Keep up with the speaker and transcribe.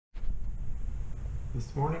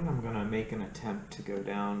This morning I'm going to make an attempt to go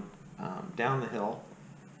down the hill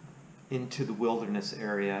into the wilderness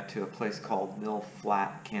area to a place called Mill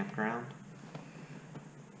Flat Campground.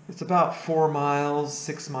 It's about 4 miles,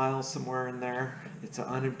 6 miles, somewhere in there. It's an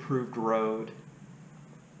unimproved road.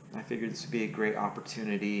 I figured this would be a great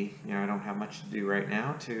opportunity. You know, I don't have much to do right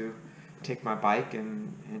now to take my bike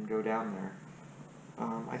and go down there.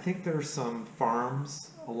 I think there's some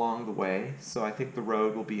farms along the way, so I think the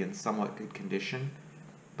road will be in somewhat good condition,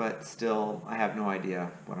 but still I have no idea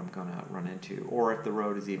what I'm going to run into or if the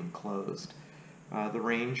road is even closed. The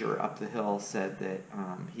ranger up the hill said that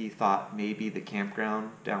he thought maybe the campground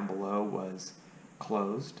down below was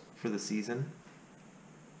closed for the season,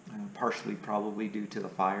 partially probably due to the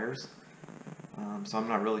fires. So I'm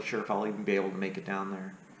not really sure if I'll even be able to make it down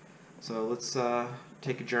there. So let's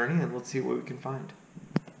take a journey and let's see what we can find.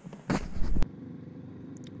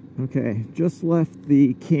 Okay, just left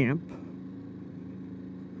the camp.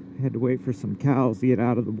 Had to wait for some cows to get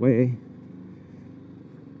out of the way.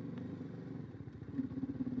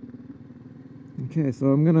 Okay, so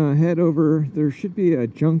I'm gonna head over. There should be a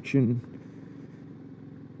junction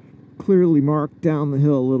clearly marked down the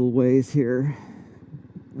hill a little ways here.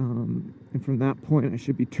 And from that point I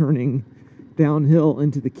should be turning downhill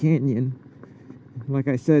into the canyon. Like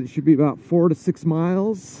I said, it should be about 4 to 6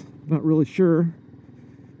 miles. Not really sure.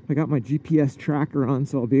 I got my GPS tracker on,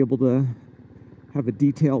 so I'll be able to have a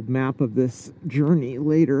detailed map of this journey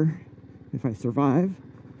later if I survive.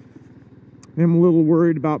 I'm a little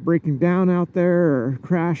worried about breaking down out there or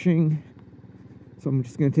crashing, so I'm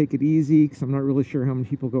just going to take it easy because I'm not really sure how many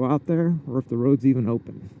people go out there or if the road's even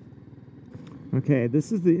open. Okay,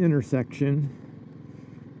 this is the intersection.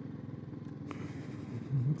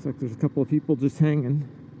 Looks like there's a couple of people just hanging.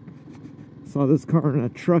 Saw this car and a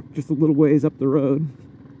truck just a little ways up the road.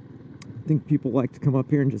 I think people like to come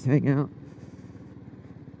up here and just hang out.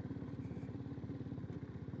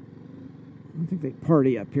 I think they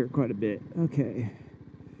party up here quite a bit. Okay.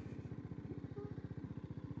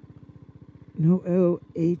 No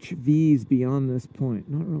OHVs beyond this point.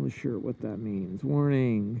 Not really sure what that means.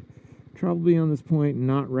 Warning. Travel beyond this point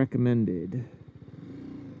not recommended.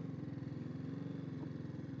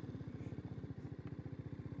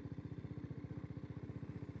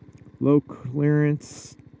 Low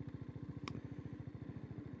clearance.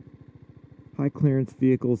 High clearance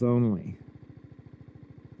vehicles only.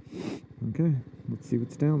 Okay, let's see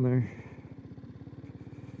what's down there.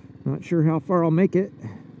 Not sure how far I'll make it.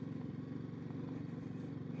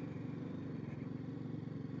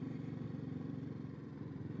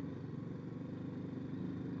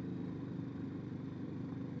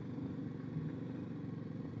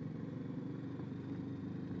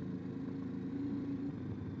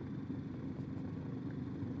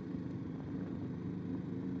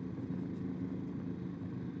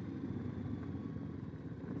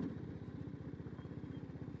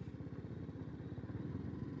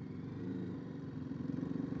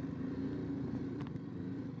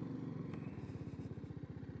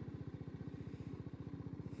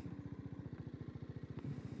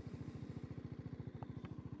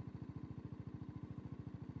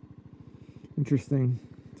 Interesting.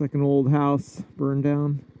 It's like an old house burned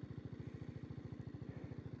down.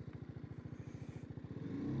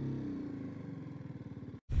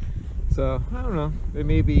 So, I don't know. It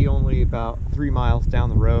may be only about 3 miles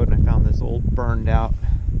down the road, and I found this old burned out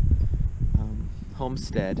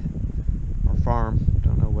homestead or farm.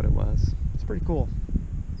 Don't know what it was. It's pretty cool.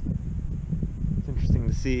 It's interesting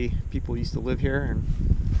to see people used to live here, and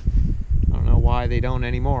I don't know why they don't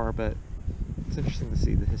anymore, but it's interesting to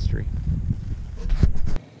see the history.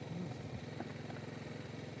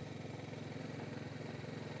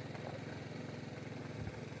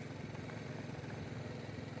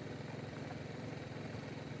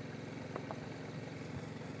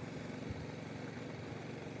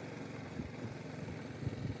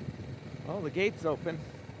 Oh, the gate's open.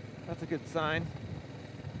 That's a good sign.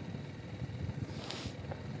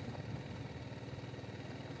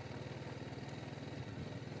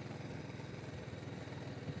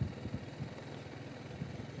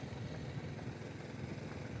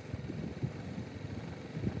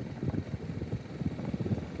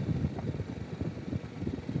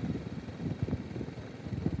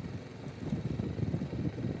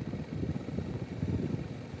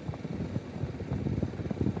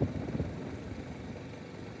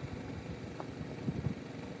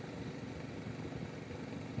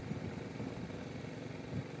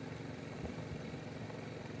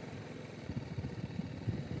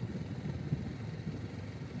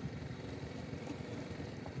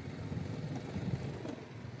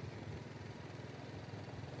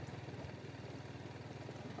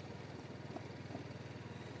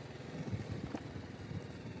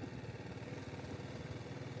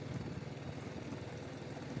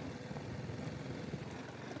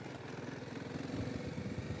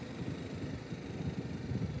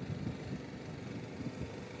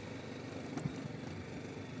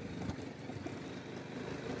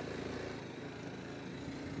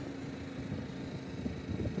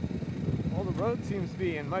 road seems to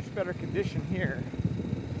be in much better condition here.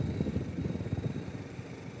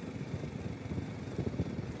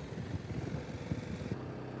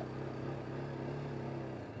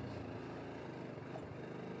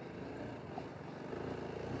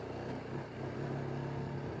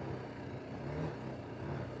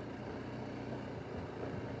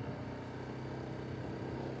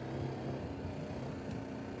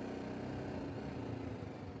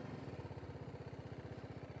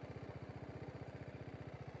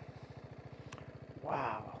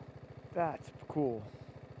 Wow, that's cool.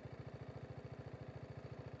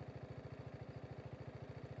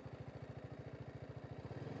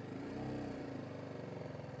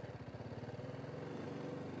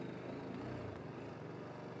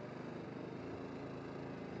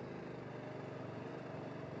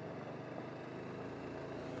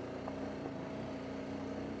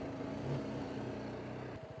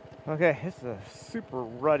 Okay, this is a super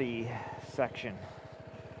rutty section.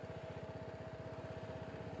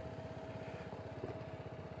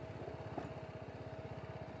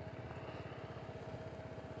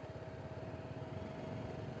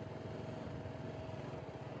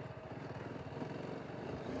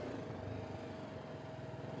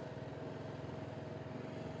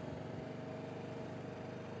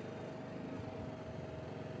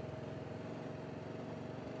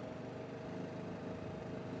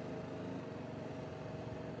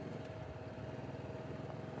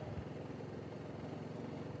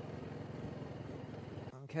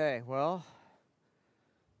 Okay, well,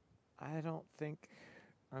 I don't think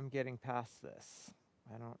I'm getting past this.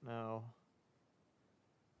 I don't know.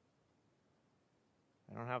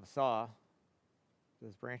 I don't have a saw.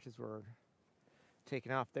 Those branches were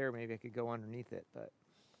taken off there. Maybe I could go underneath it, but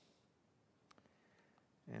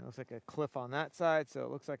and it looks like a cliff on that side, so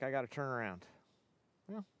it looks like I got to turn around.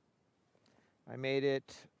 Well, I made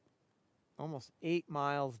it almost 8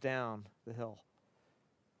 miles down the hill.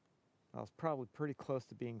 I was probably pretty close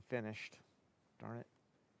to being finished. Darn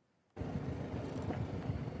it.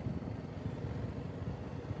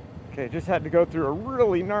 Okay, just had to go through a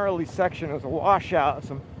really gnarly section. It was a washout,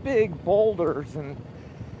 some big boulders and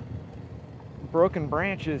broken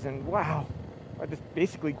branches, and wow, I just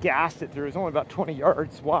basically gassed it through. It was only about 20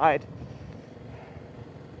 yards wide.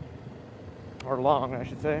 Or long, I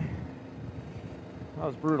should say. That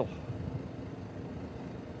was brutal.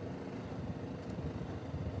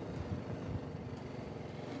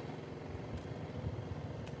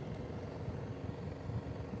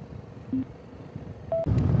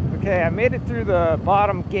 Okay, I made it through the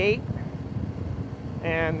bottom gate,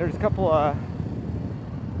 and there's a couple of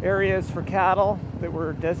areas for cattle that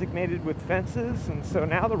were designated with fences, and so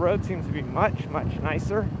now the road seems to be much, much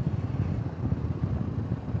nicer.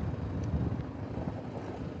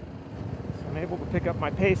 So I'm able to pick up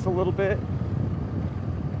my pace a little bit.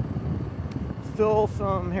 Still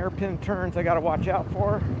some hairpin turns I got to watch out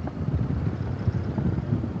for.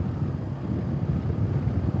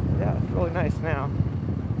 Yeah, it's really nice now.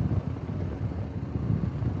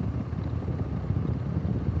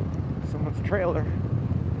 Someone's trailer.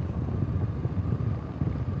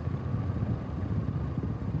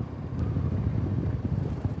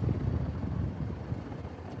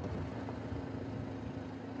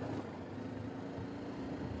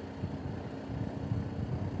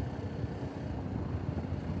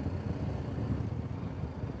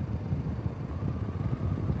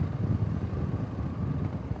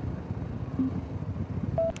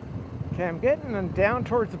 Okay, I'm getting down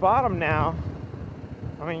towards the bottom now.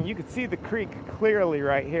 I mean, you can see the creek clearly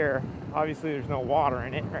right here. Obviously, there's no water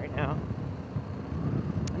in it right now.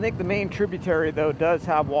 I think the main tributary, though, does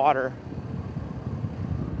have water.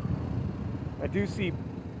 I do see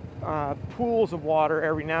pools of water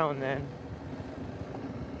every now and then.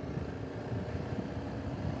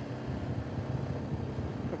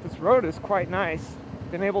 But this road is quite nice.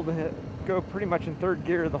 Been able to go pretty much in third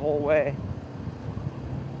gear the whole way.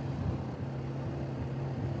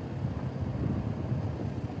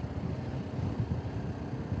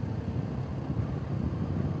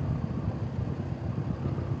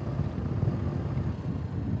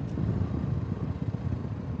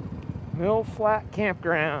 Mill Flat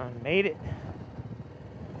Campground, made it.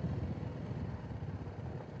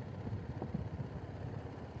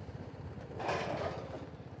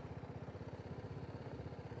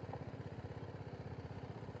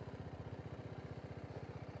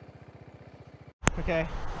 Okay,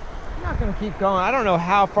 I'm not gonna keep going. I don't know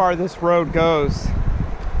how far this road goes,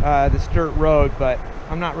 this dirt road, but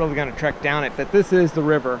I'm not really gonna trek down it. But this is the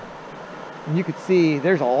river, and you can see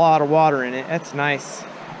there's a lot of water in it. That's nice.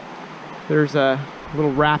 There's a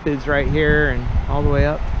little rapids right here and all the way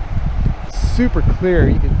up. super clear.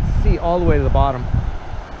 You can see all the way to the bottom.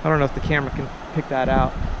 I don't know if the camera can pick that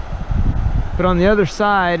out. But on the other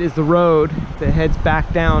side is the road that heads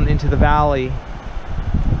back down into the valley.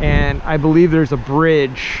 And I believe there's a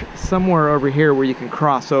bridge somewhere over here where you can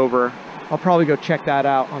cross over. I'll probably go check that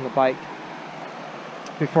out on the bike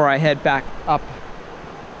before I head back up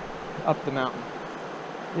the mountain.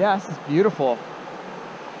 Yeah, this is beautiful.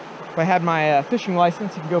 If I had my fishing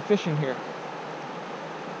license, you could go fishing here.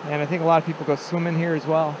 And I think a lot of people go swimming here as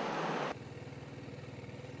well.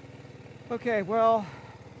 Okay, well,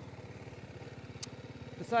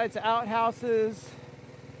 besides outhouses,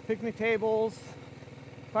 picnic tables,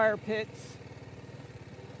 fire pits,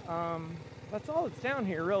 that's all that's down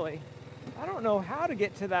here, really. I don't know how to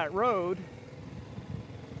get to that road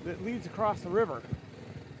that leads across the river.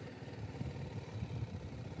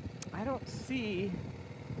 I don't see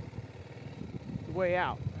the way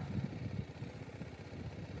out.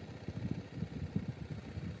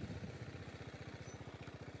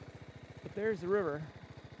 But there's the river.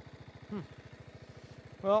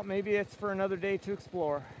 Well, maybe it's for another day to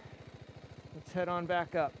explore. Let's head on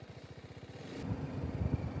back up.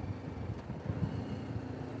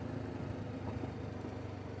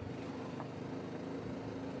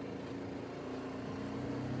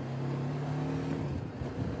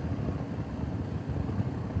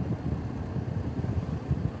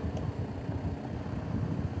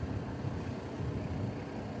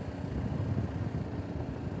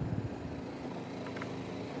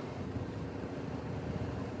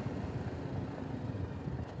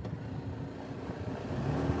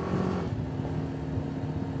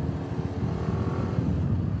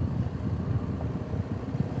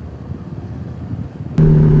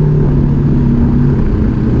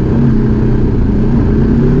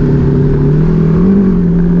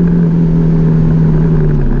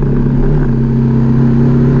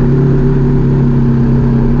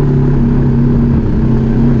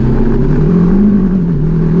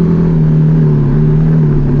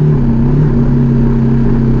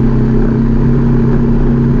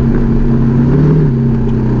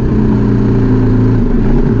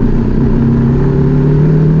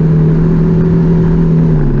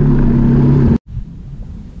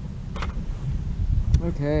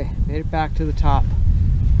 Okay, made it back to the top.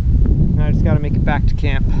 Now I just got to make it back to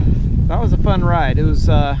camp. That was a fun ride. It was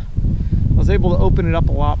I was able to open it up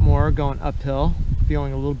a lot more going uphill,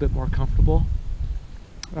 feeling a little bit more comfortable.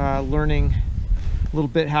 Learning a little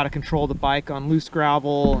bit how to control the bike on loose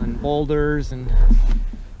gravel and boulders and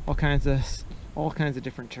all kinds of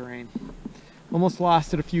different terrain. Almost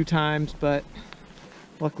lost it a few times, but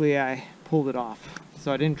luckily I pulled it off.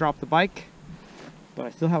 So I didn't drop the bike, but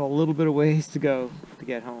I still have a little bit of ways to go to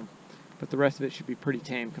get home. But the rest of it should be pretty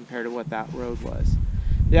tame compared to what that road was.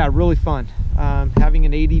 Yeah, really fun. Having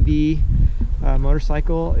an ADV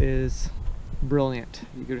motorcycle is brilliant.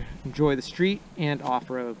 You could enjoy the street and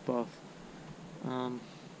off-road both.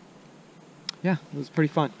 Yeah, it was pretty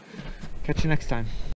fun. Catch you next time.